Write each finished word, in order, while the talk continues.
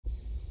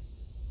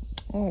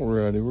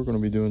Alrighty, we're going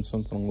to be doing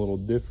something a little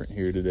different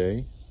here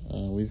today.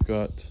 We've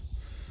got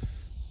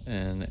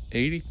an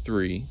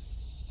 83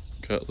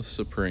 Cutlass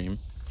Supreme.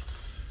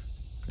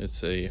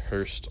 It's a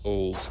Hurst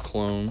Olds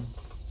clone.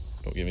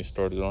 Don't get me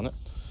started on it.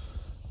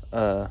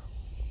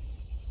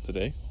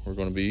 Today, we're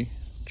going to be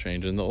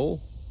changing the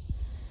oil.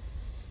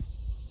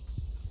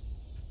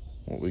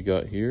 What we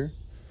got here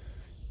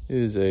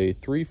is a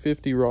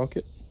 350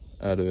 rocket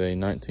out of a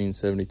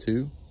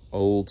 1972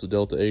 Olds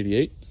Delta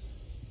 88.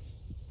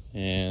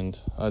 And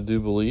I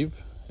do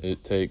believe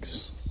it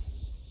takes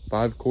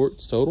 5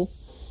 quarts total.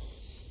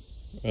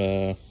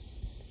 So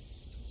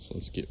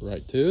let's get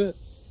right to it.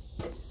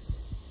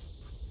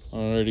 I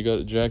already got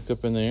it jacked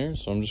up in the air,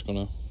 so I'm just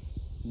gonna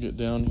get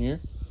down here.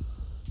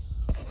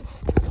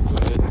 Go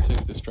ahead and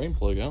take this drain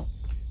plug out.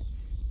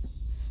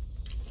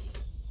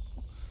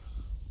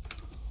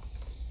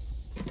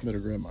 Better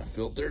grab my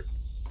filter.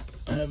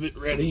 I have it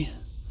ready.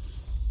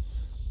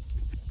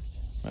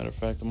 Matter of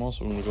fact, I'm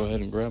also gonna go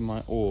ahead and grab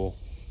my oil.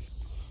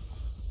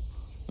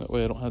 That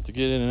way I don't have to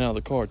get in and out of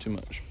the car too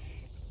much.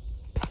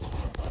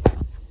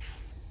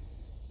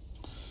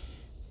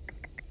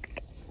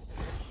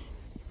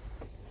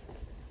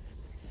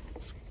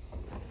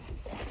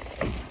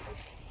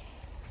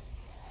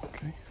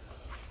 Okay.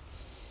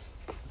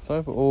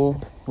 Type of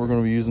oil we're going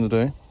to be using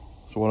today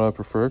is what I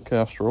prefer,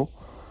 castor oil.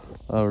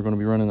 We're going to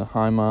be running the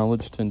high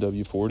mileage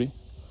 10W40.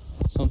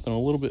 Something a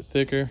little bit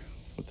thicker.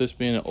 With this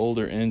being an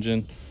older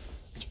engine,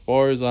 as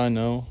far as I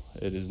know,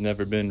 it has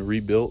never been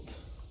rebuilt.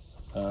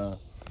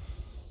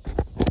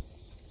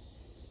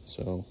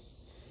 So,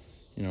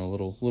 you know, a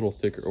little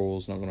thicker oil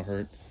is not going to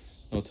hurt.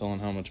 No telling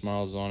how much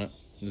miles is on it.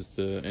 Just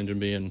the engine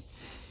being,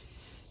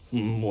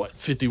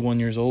 51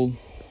 years old.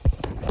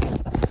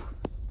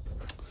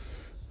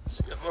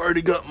 See, I've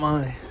already got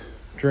my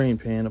drain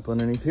pan up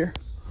underneath here.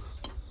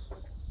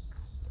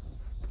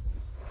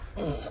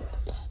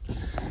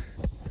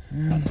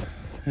 And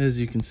as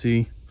you can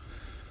see,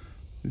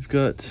 we've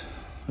got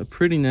a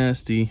pretty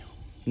nasty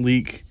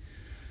leak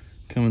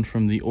coming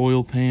from the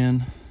oil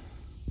pan.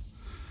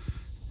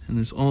 And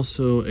there's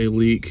also a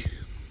leak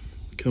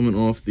coming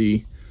off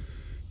the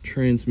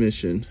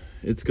transmission.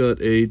 It's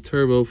got a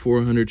turbo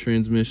 400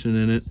 transmission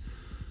in it.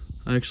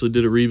 I actually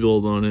did a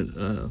rebuild on it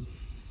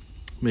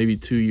maybe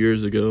 2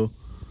 years ago.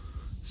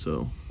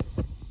 So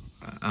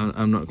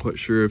I'm not quite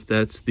sure if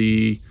that's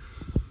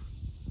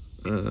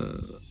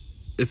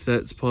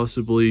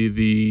possibly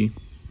the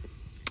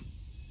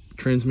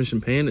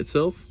transmission pan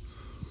itself,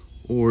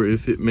 or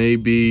if it may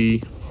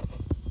be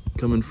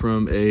coming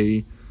from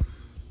a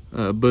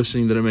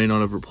bushing that I may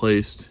not have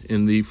replaced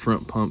in the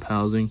front pump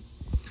housing.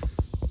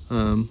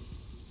 But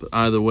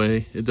either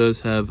way, it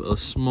does have a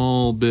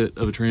small bit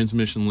of a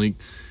transmission leak.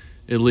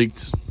 It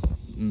leaked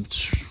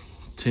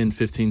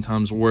 10-15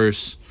 times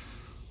worse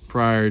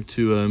prior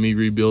to me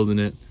rebuilding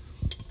it.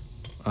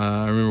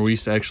 I remember we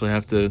used to actually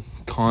have to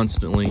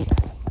constantly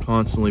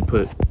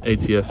put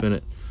ATF in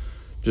it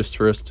just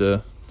for us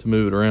to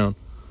move it around.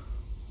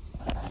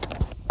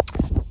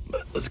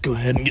 But let's go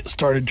ahead and get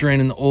started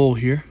draining the oil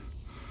here.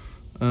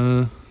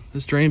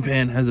 This drain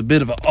pan has a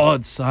bit of an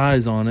odd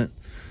size on it.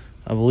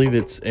 I believe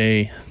it's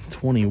a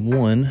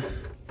 21.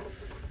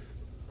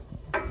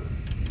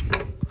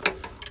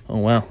 Oh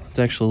wow, it's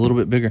actually a little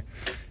bit bigger.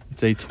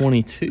 It's a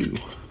 22.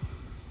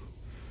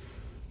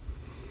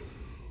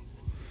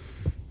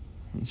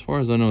 As far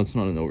as I know, it's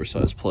not an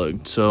oversized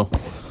plug. So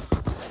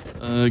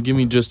give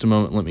me just a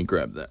moment, let me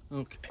grab that.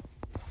 Okay,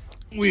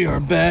 we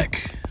are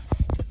back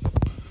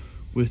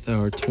with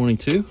our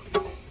 22.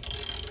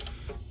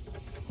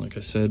 Like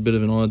I said, a bit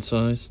of an odd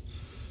size.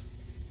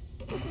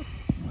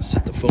 I'll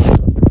set the phone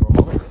down here for a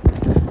moment.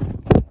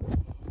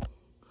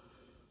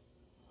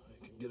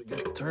 I can get a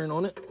good turn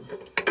on it.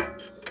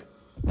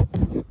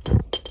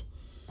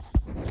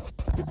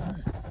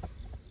 Alright.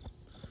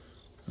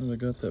 Now I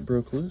got that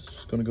broke loose,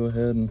 just going to go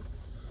ahead and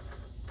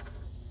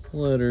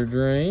let her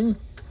drain.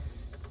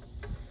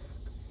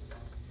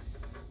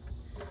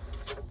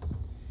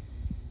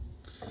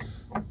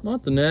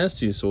 Not the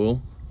nastiest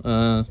oil.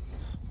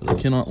 But I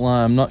cannot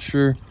lie, I'm not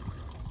sure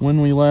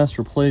when we last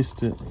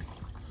replaced it.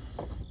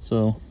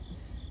 So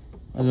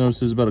I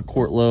noticed it was about a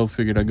quart low.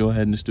 Figured I'd go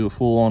ahead and just do a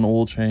full-on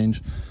oil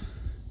change.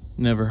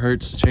 Never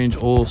hurts to change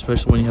oil,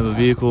 especially when you have a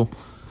vehicle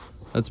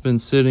that's been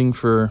sitting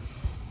for,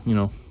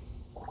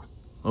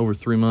 over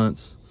 3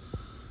 months.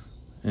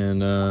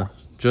 And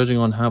judging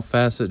on how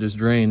fast it just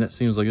drained, that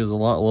seems like it was a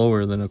lot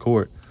lower than a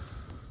quart.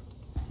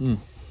 Let's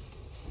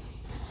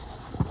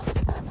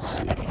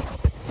see.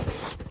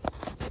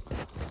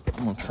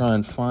 I'm gonna try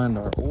and find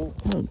our oil.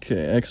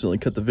 Okay, I accidentally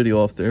cut the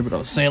video off there, but I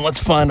was saying let's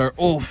find our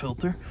oil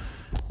filter.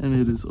 And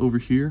it is over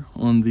here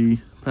on the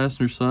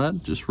passenger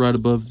side, just right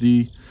above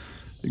the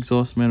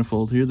exhaust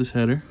manifold here, this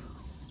header.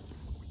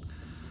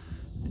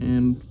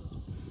 And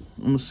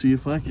I'm gonna see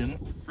if I can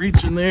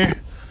reach in there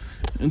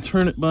and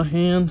turn it by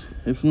hand.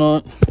 If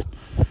not,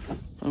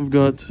 I've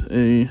got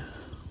a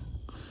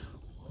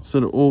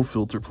set of oil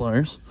filter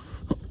pliers.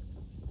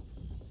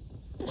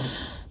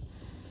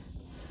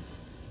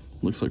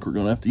 Looks like we're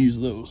gonna have to use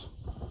those.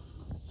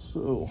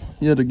 So,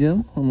 yet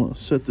again, I'm gonna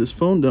set this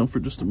phone down for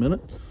just a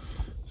minute.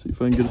 See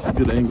if I can get us a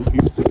good angle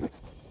here.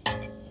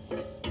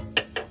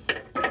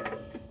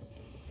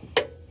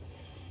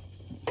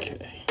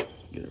 Okay,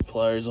 get our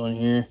pliers on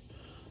here,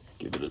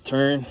 give it a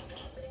turn.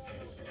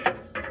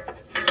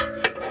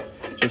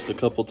 Just a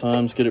couple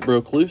times, get it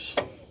broke loose.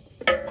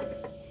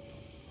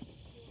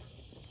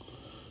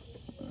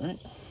 All right.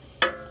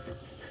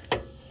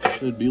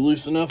 Should be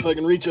loose enough I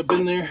can reach up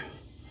in there,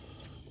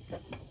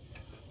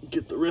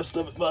 get the rest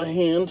of it by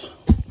hand.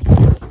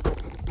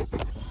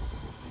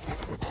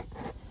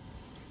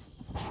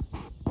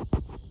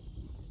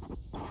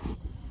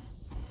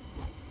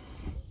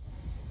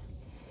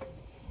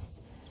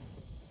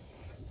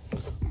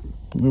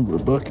 Move our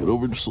bucket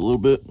over just a little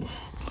bit.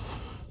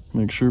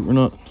 Make sure we're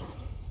not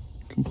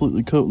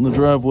completely coating the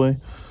driveway.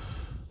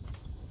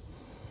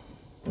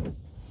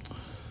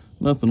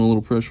 Nothing a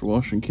little pressure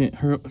washing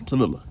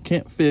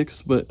can't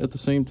fix, but at the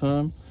same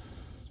time,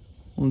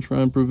 I want to try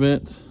and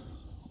prevent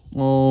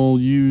all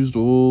used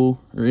oil,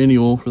 or any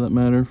oil for that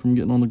matter, from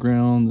getting on the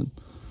ground and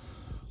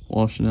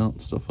washing out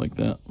and stuff like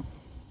that.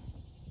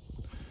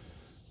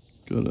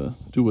 Gotta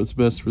do what's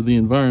best for the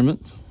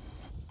environment.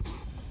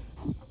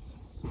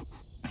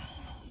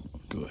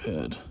 Go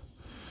ahead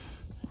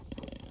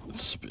and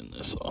spin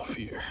this off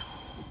here.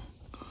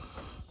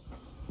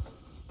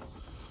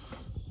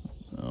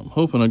 I'm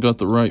hoping I got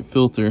the right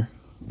filter.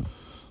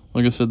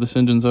 Like I said, this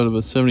engine's out of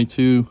a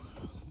 72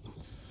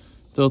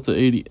 Delta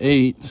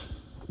 88,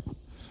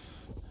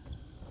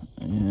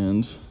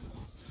 and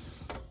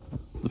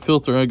the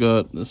filter I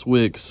got, this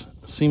Wix,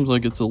 seems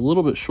like it's a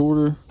little bit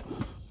shorter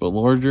but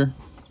larger,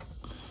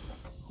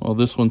 while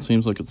this one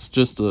seems like it's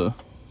just a,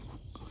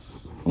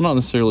 well, not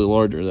necessarily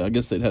larger. I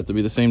guess they'd have to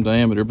be the same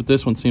diameter, but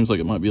this one seems like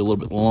it might be a little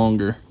bit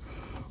longer,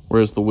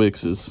 whereas the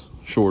Wix is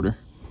shorter.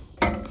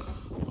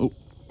 Oh,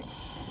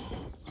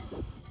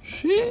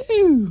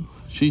 shoo!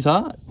 She's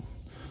hot.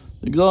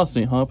 The exhaust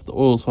ain't hot, but the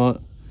oil's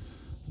hot.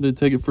 I did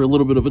take it for a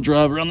little bit of a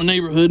drive around the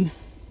neighborhood,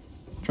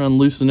 try and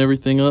loosen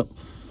everything up,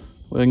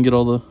 way I can get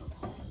all the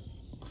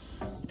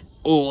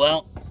oil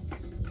out.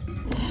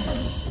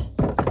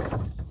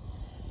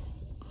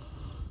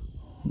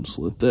 Just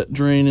let that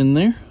drain in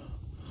there.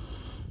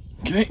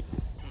 Okay,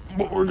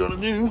 what we're gonna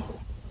do,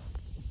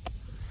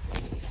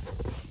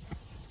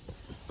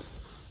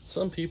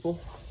 some people,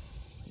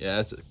 yeah,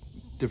 that's a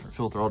different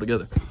filter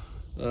altogether.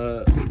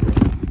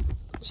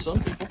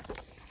 Some people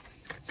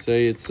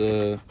say it's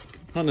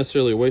not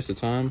necessarily a waste of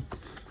time,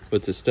 but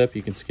it's a step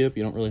you can skip.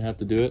 You don't really have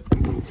to do it.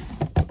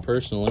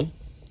 Personally,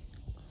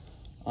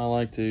 I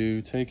like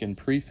to take and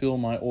pre-fill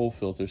my oil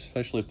filters,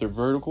 especially if they're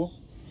vertical.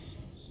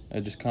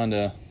 It just kind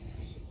of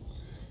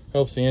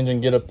helps the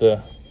engine get up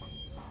to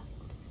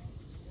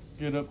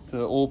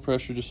oil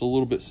pressure just a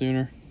little bit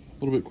sooner,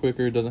 a little bit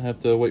quicker. It doesn't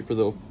have to wait for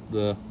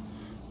the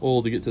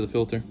oil to get to the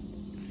filter.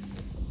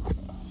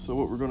 So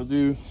what we're going to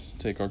do is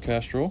take our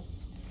Castrol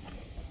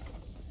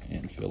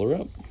and fill her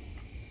up.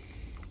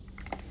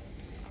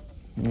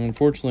 And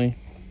unfortunately,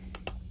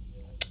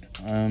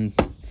 I'm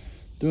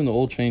doing the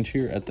oil change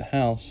here at the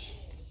house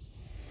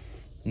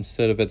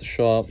instead of at the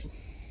shop.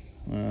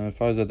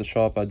 If I was at the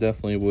shop, I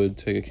definitely would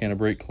take a can of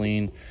brake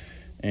clean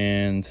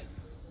and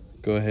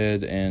go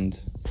ahead and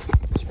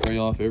spray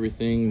off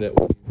everything that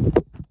we've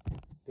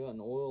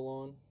gotten oil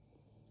on,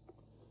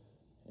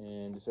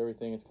 and just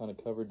everything is kind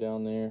of covered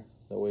down there.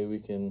 That way we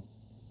can,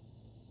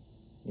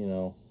 you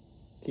know,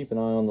 keep an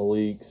eye on the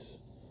leaks,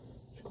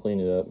 just clean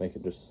it up, make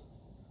it just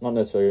not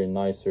necessarily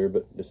nicer,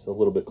 but just a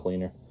little bit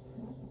cleaner.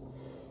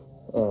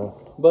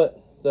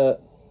 But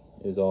that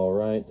is all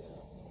right.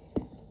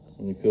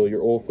 When you fill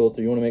your oil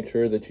filter, you want to make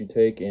sure that you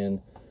take and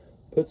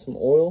put some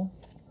oil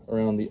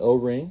around the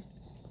O-ring,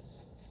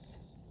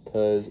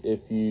 because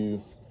if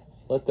you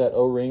let that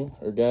O-ring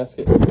or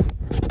gasket,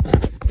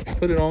 if you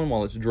put it on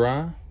while it's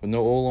dry with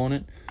no oil on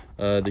it,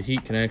 the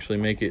heat can actually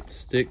make it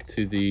stick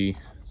to the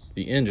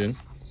engine,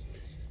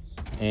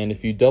 and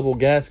if you double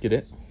gasket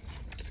it,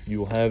 you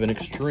will have an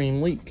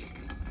extreme leak,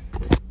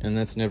 and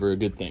that's never a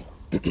good thing.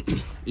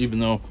 Even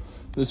though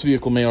this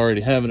vehicle may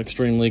already have an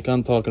extreme leak,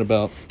 I'm talking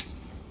about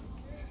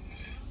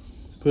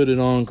put it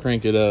on,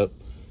 crank it up,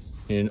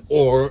 and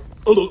oil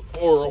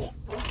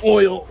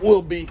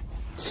will be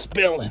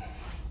spilling.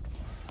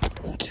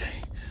 Okay,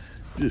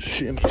 just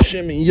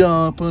shimmy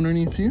yaw up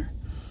underneath here.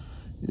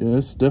 Yeah,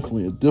 it's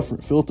definitely a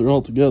different filter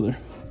altogether.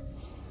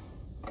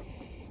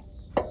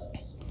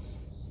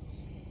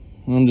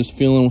 I'm just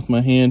feeling with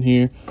my hand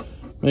here,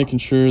 making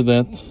sure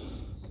that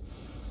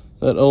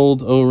that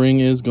old O-ring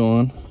is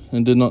gone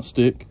and did not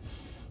stick,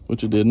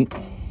 which it didn't.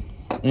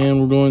 And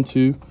we're going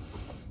to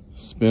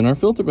spin our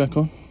filter back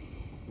on.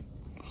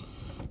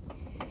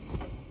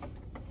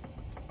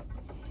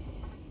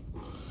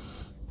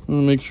 I'm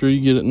gonna make sure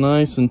you get it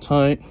nice and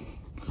tight.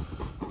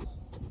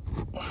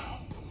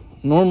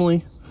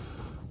 Normally,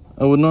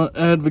 I would not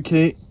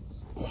advocate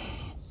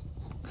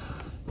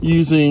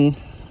using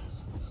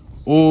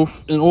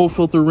an oil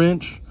filter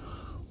wrench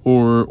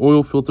or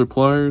oil filter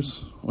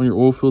pliers on your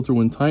oil filter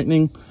when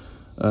tightening.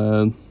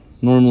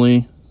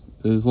 Normally,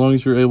 as long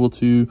as you're able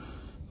to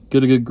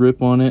get a good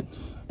grip on it,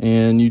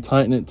 and you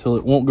tighten it till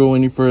it won't go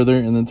any further,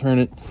 and then turn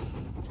it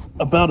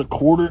about a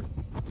quarter,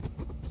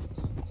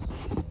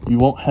 you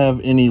won't have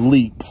any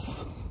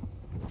leaks.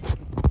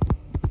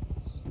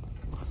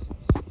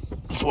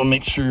 Just want to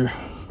make sure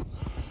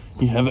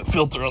you have it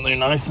filter on there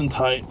nice and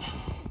tight.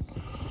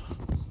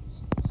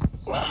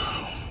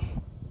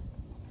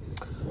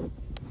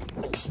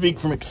 Speak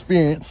from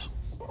experience.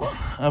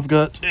 I've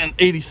got an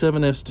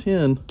 87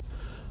 S10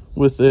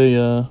 with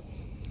a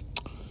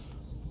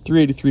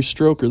 383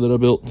 stroker that I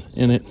built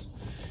in it,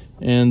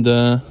 and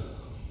I'm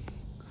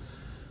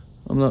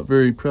not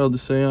very proud to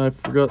say I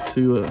forgot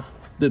to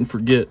didn't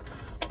forget,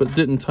 but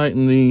didn't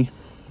tighten the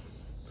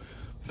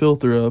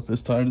filter up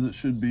as tight as it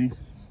should be,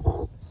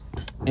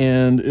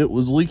 and it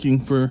was leaking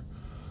for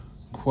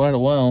quite a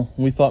while.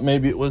 We thought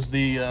maybe it was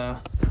the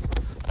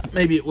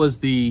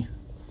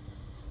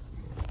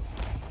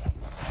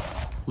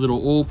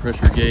little oil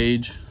pressure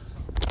gauge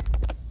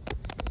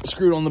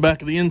screwed on the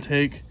back of the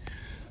intake,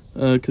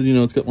 because you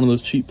know it's got one of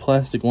those cheap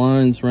plastic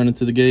lines running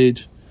to the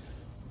gauge.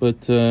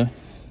 But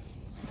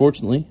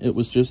fortunately, it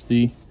was just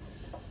the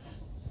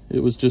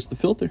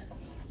filter.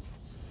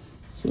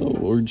 So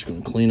we're just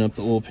going to clean up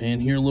the oil pan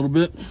here a little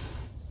bit,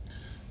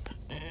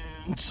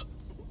 and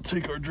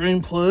take our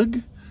drain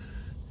plug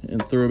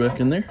and throw it back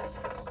in there.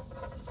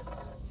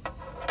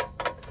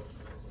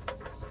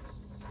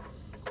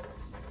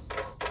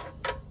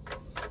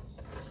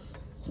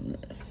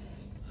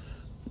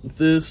 With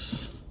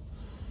this,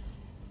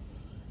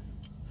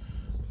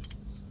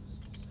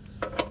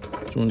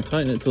 you want to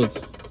tighten it till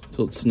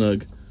it's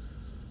snug.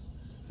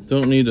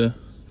 Don't need to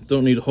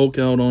Hulk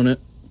out on it.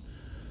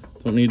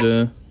 Don't need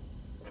to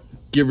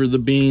give her the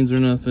beans or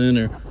nothing,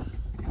 or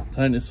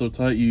tighten it so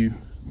tight you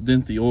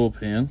dent the oil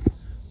pan,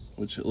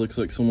 which it looks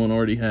like someone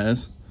already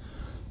has.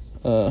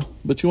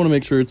 But you want to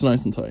make sure it's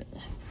nice and tight.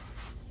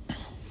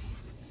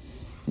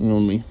 You know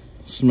me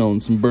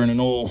smelling some burning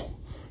oil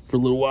for a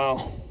little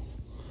while.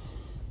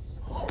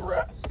 All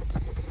right.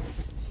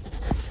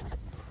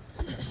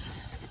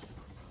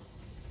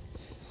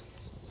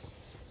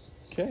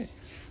 Okay,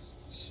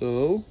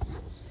 so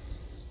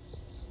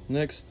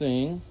next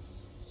thing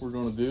we're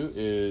going to do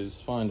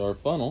is find our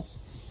funnel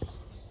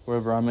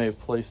wherever I may have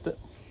placed it.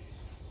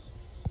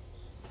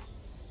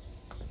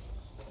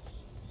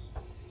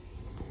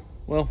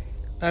 Well,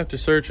 after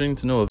searching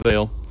to no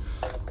avail,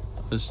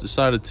 I just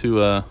decided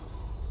to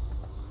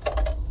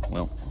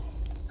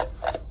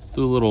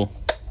do a little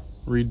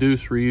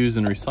reduce, reuse,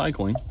 and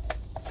recycling,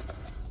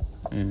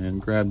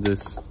 and grab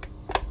this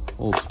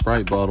old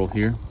Sprite bottle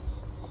here,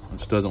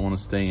 which doesn't want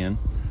to stay in.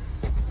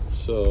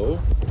 So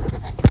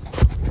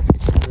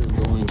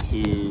we're going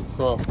to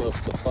prop up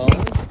the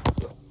funnel.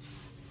 So,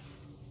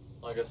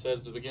 like I said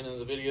at the beginning of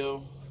the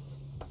video,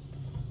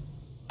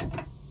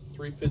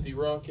 350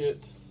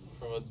 rocket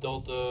from a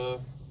Delta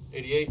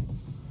 88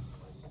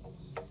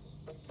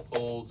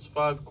 holds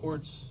 5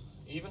 quarts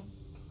even.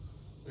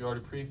 We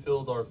already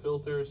pre-filled our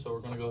filter, so we're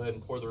going to go ahead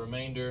and pour the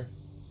remainder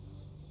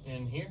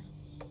in here.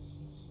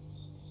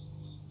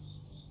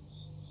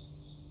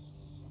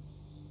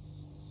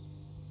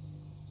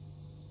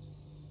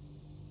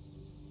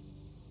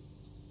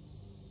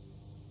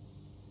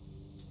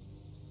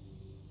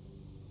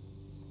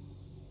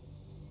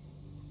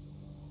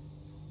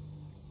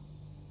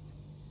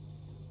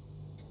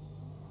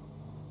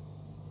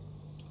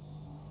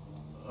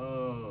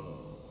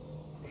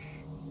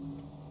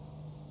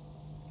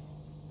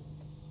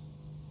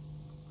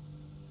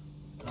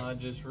 I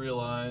just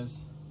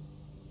realized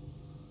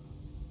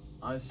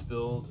I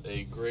spilled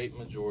a great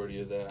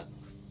majority of that.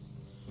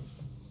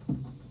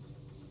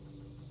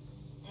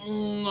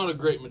 Not a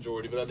great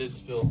majority, but I did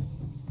spill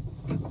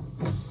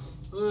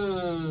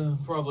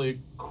probably a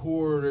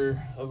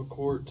quarter of a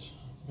quart,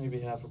 maybe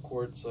half a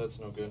quart, so that's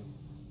no good.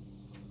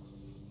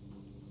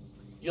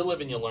 You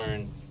live and you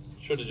learn.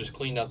 Should have just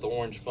cleaned out the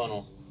orange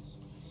funnel,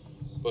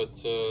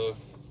 but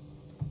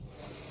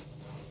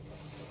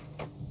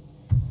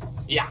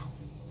yeah.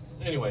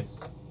 Anyways,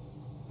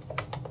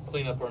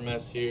 clean up our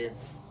mess here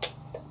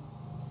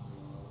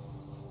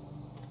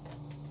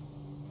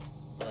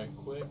right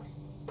quick.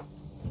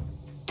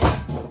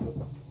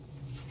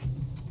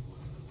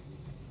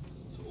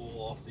 It's oil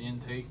off the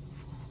intake.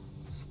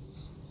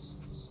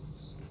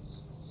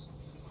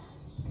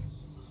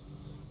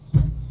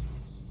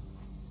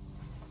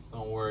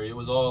 Don't worry, it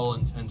was all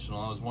intentional.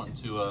 I was wanting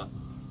to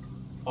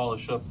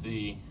polish up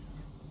the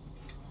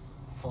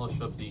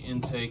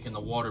intake and the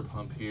water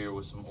pump here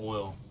with some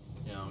oil,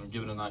 you know, and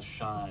give it a nice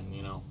shine,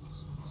 you know.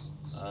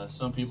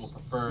 Some people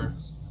prefer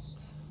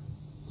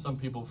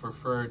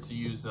to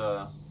use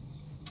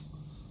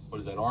what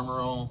is that, Armor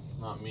All?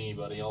 Not me,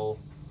 buddy. Old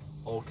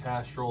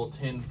Castrol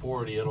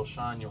 1040. It'll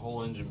shine your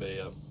whole engine bay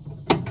up.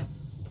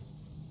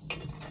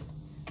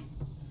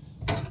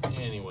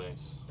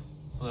 Anyways,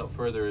 without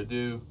further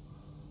ado,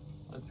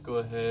 let's go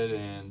ahead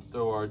and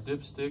throw our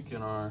dipstick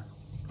and our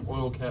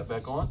oil cap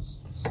back on.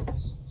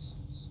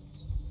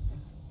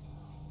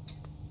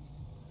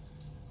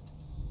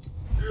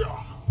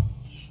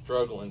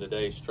 struggling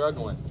today,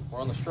 struggling. We're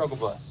on the struggle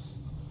bus.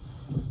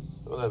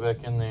 Throw that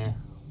back in there.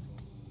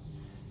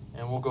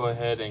 And we'll go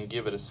ahead and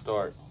give it a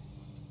start.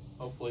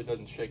 Hopefully it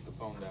doesn't shake the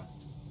phone down.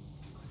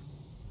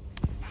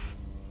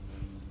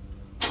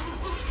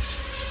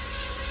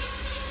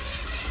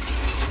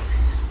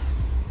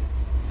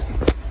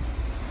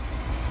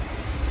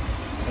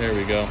 There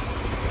we go.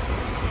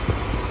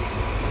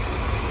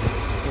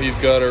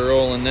 We've got her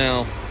rolling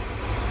now.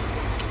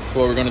 So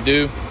what we're gonna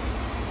do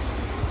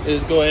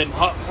is go ahead and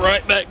hop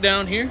right back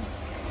down here.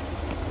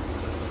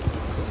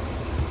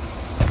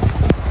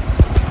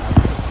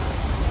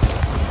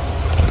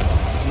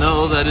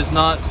 No, that is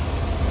not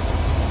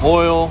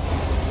oil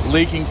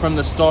leaking from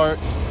the start.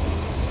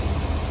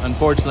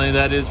 Unfortunately,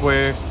 that is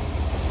where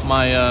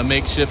my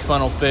makeshift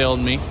funnel failed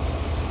me.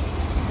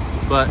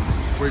 But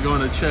we're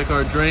going to check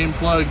our drain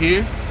plug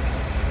here.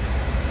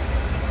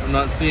 I'm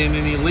not seeing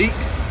any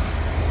leaks.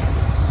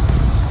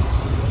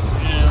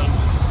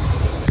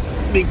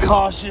 And be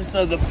cautious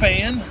of the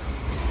fan.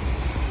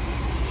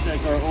 Check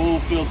our oil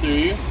filter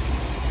here.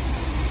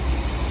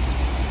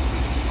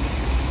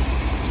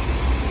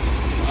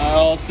 I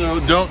also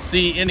don't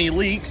see any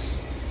leaks.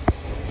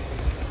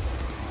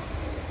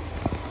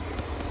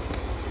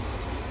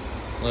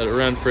 Let it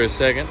run for a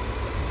second.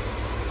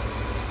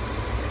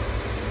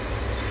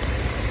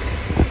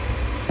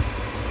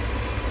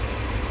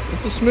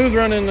 It's a smooth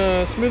running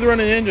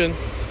engine.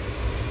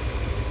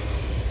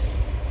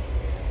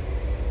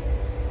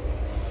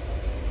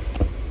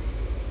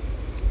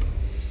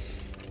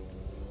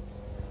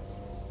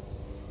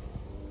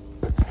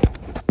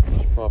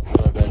 Just prop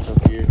it right back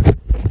up here.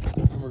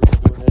 And we're gonna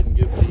go ahead and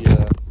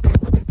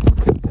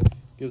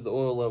give the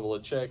oil level a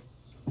check.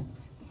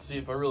 See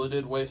if I really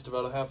did waste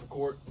about a half a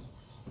quart.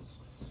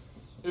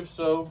 If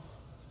so,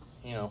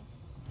 you know,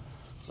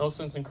 no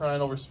sense in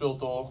crying over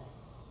spilt oil.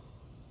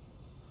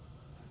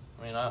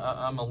 I mean,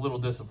 I'm a little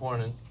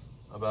disappointed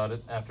about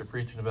it after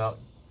preaching about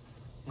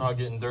not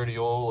getting dirty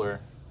oil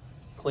or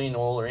clean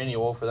oil or any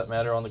oil for that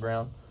matter on the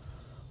ground.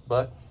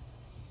 But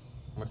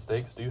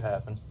mistakes do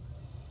happen.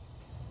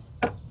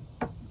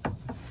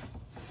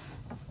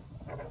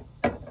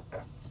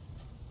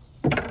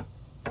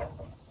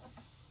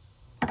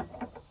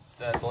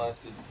 That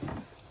blasted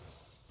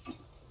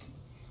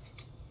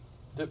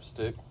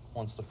dipstick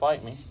wants to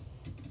fight me.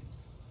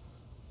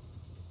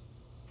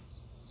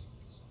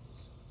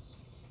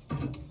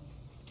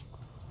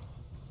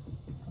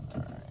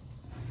 Alright.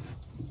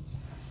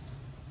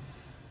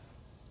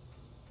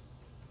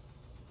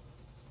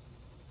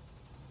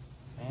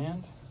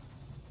 And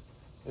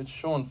it's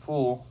showing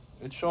full.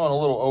 It's showing a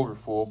little over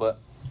full, but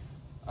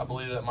I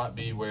believe that might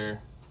be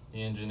where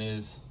the engine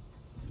is.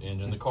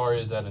 The car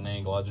is at an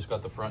angle. I just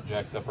got the front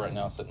jacked up right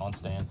now, sitting on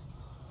stands.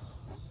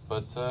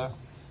 But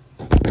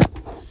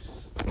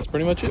that's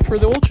pretty much it for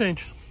the oil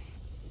change.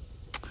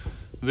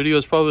 The video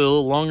is probably a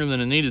little longer than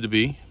it needed to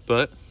be,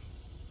 but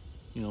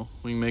you know,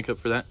 we can make up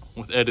for that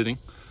with editing.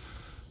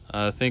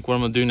 I think what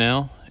I'm gonna do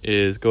now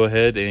is go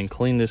ahead and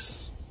clean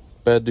this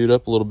bad dude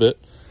up a little bit.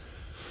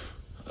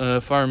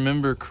 If I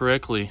remember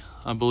correctly,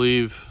 I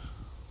believe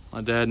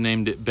my dad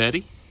named it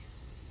Betty,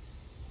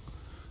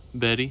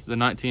 the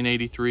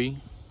 1983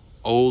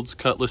 Olds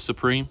Cutlass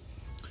Supreme.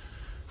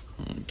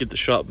 Get the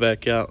shop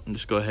vac out and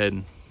just go ahead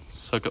and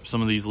suck up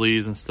some of these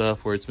leaves and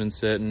stuff where it's been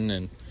sitting.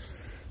 And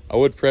I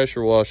would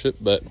pressure wash it,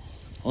 but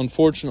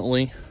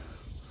unfortunately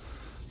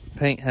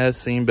paint has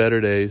seen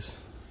better days,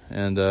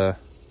 and I'd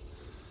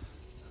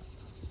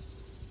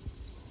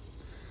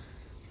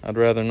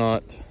rather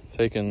not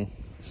take and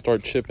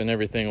start chipping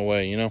everything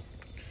away, you know.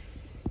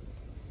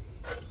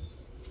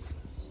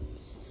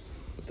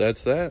 But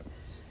that's that.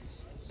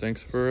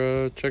 Thanks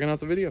for checking out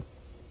the video.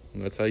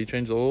 And that's how you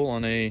change the oil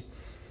on a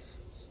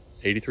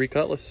 83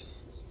 Cutlass.